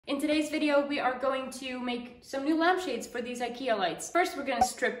In today's video, we are going to make some new lampshades for these Ikea lights. First, we're gonna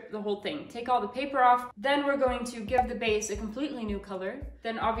strip the whole thing, take all the paper off. Then we're going to give the base a completely new color.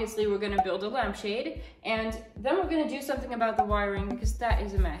 Then obviously we're gonna build a lampshade. And then we're gonna do something about the wiring because that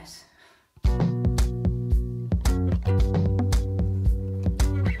is a mess.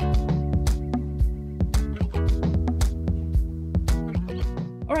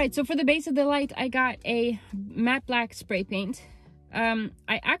 Alright, so for the base of the light, I got a matte black spray paint.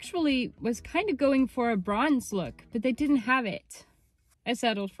 I actually was kind of going for a bronze look, but they didn't have it. I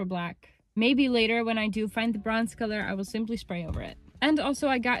settled for black. Maybe later when I do find the bronze color, I will simply spray over it. And also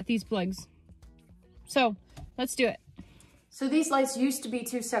I got these plugs. So, let's do it. So these lights used to be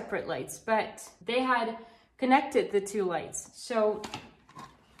two separate lights, but they had connected the two lights. So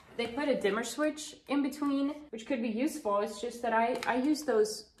they put a dimmer switch in between, which could be useful. It's just that I use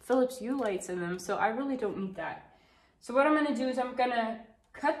those Philips Hue lights in them, so I really don't need that. So what I'm gonna do is I'm gonna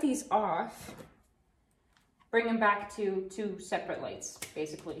cut these off, bring them back to two separate lights,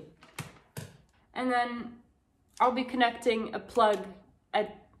 basically. And then I'll be connecting a plug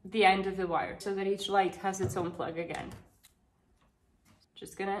at the end of the wire so that each light has its own plug again.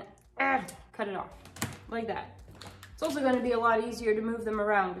 Just gonna cut it off, like that. It's also gonna be a lot easier to move them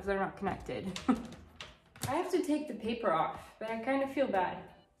around if they're not connected. I have to take the paper off, but I kind of feel bad.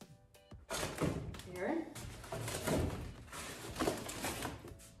 Here.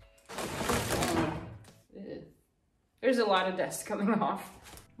 There's a lot of dust coming off.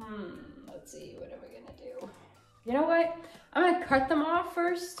 Let's see, what am I gonna do? You know what? I'm gonna cut them off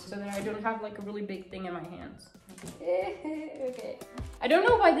first so that I don't have like a really big thing in my hands. Okay. I don't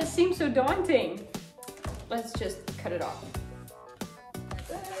know why this seems so daunting. Let's just cut it off.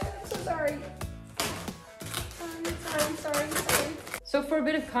 I'm so sorry. I'm sorry. So for a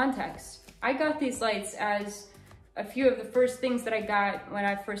bit of context, I got these lights as a few of the first things that I got when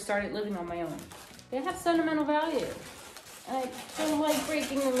I first started living on my own. They have sentimental value, and I don't like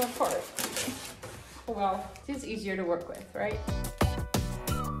breaking them apart. Oh well, it is easier to work with, right?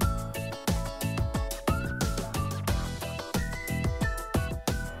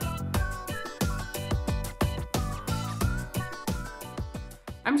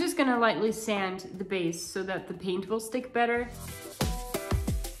 I'm just gonna lightly sand the base so that the paint will stick better.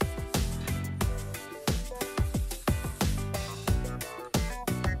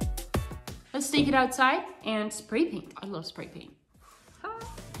 Let's take it outside and spray paint. I love spray paint.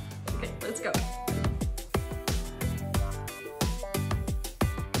 Okay, let's go.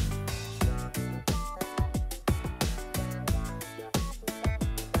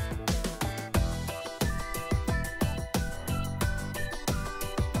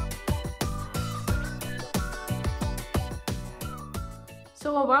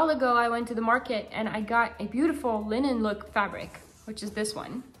 So a while ago I went to the market and I got a beautiful linen look fabric, which is this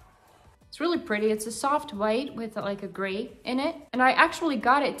one. It's really pretty. It's a soft white with like a gray in it. And I actually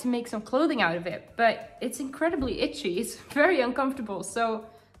got it to make some clothing out of it, but it's incredibly itchy. It's very uncomfortable. So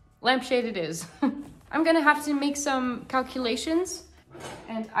lampshade it is. I'm gonna have to make some calculations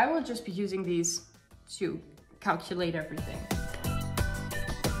and I will just be using these to calculate everything.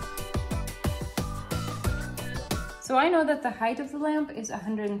 So I know that the height of the lamp is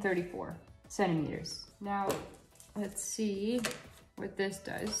 134 centimeters. Now, let's see what this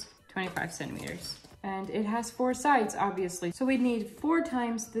does. 25 centimeters. And it has 4 sides, obviously. So we need 4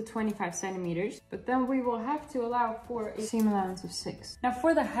 times the 25 centimeters, but then we will have to allow for a seam allowance of 6. Now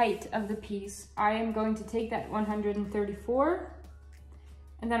for the height of the piece, I am going to take that 134,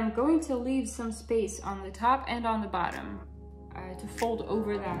 and then I'm going to leave some space on the top and on the bottom to fold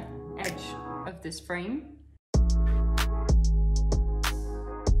over that edge of this frame.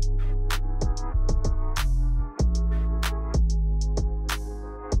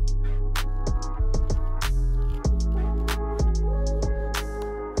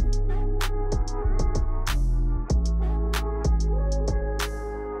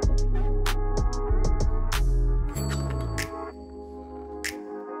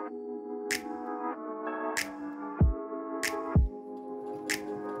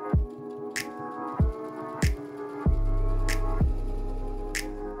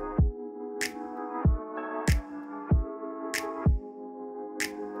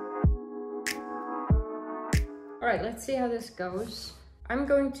 All right, let's see how this goes. I'm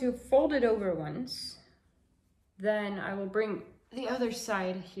going to fold it over once. Then I will bring the other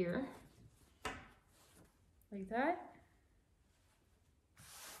side here, like that.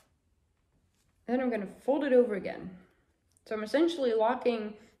 Then I'm gonna fold it over again. So I'm essentially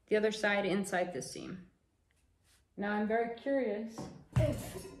locking the other side inside this seam. Now I'm very curious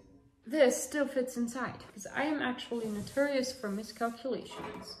if this still fits inside, because I am actually notorious for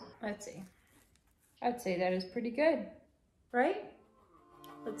miscalculations. Let's see. I'd say that is pretty good, right?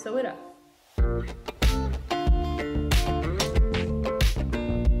 Let's sew it up.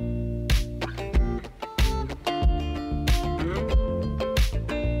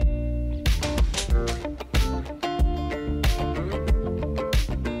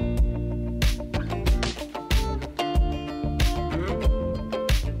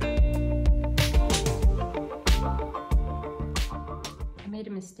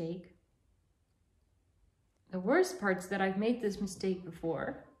 Mistake. The worst part's that I've made this mistake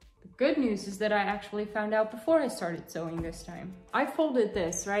before. The good news is that I actually found out before I started sewing this time. I folded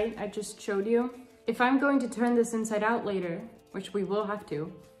this, right? I just showed you. If I'm going to turn this inside out later, which we will have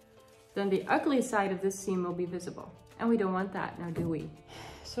to, then the ugly side of this seam will be visible. And we don't want that now, do we?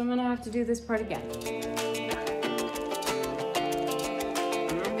 So I'm gonna have to do this part again.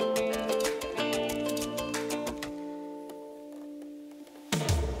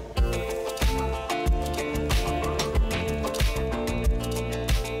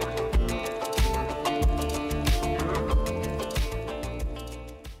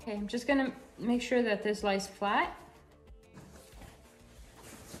 I'm just gonna make sure that this lies flat.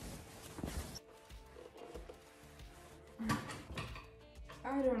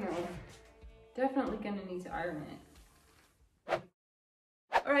 I don't know. Definitely gonna need to iron it.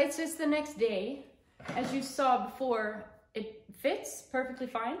 All right, so it's the next day. As you saw before, it fits perfectly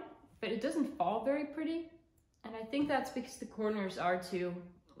fine, but it doesn't fall very pretty. And I think that's because the corners are too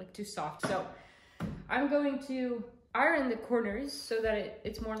soft. So I'm going to iron the corners so that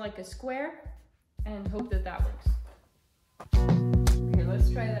it's more like a square and hope that that works. Okay, let's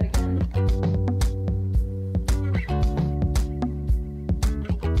try that again.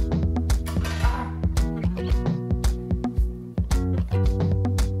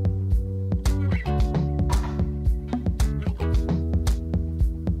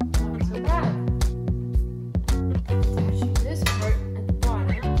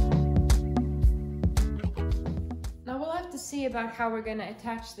 About how we're gonna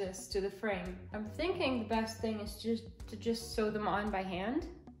attach this to the frame. I'm thinking the best thing is to just sew them on by hand.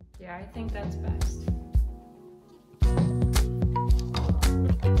 Yeah, I think that's best.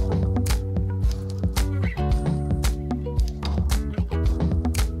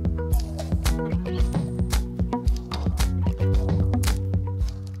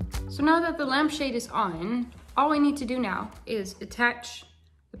 So now that the lampshade is on, all we need to do now is attach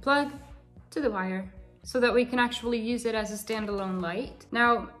the plug to the wire, so that we can actually use it as a standalone light.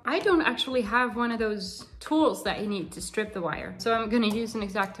 Now, I don't actually have one of those tools that you need to strip the wire, so I'm gonna use an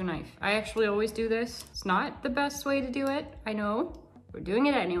X-Acto knife. I actually always do this. It's not the best way to do it, I know. We're doing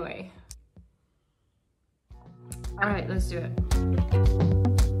it anyway. All right, let's do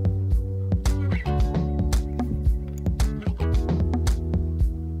it.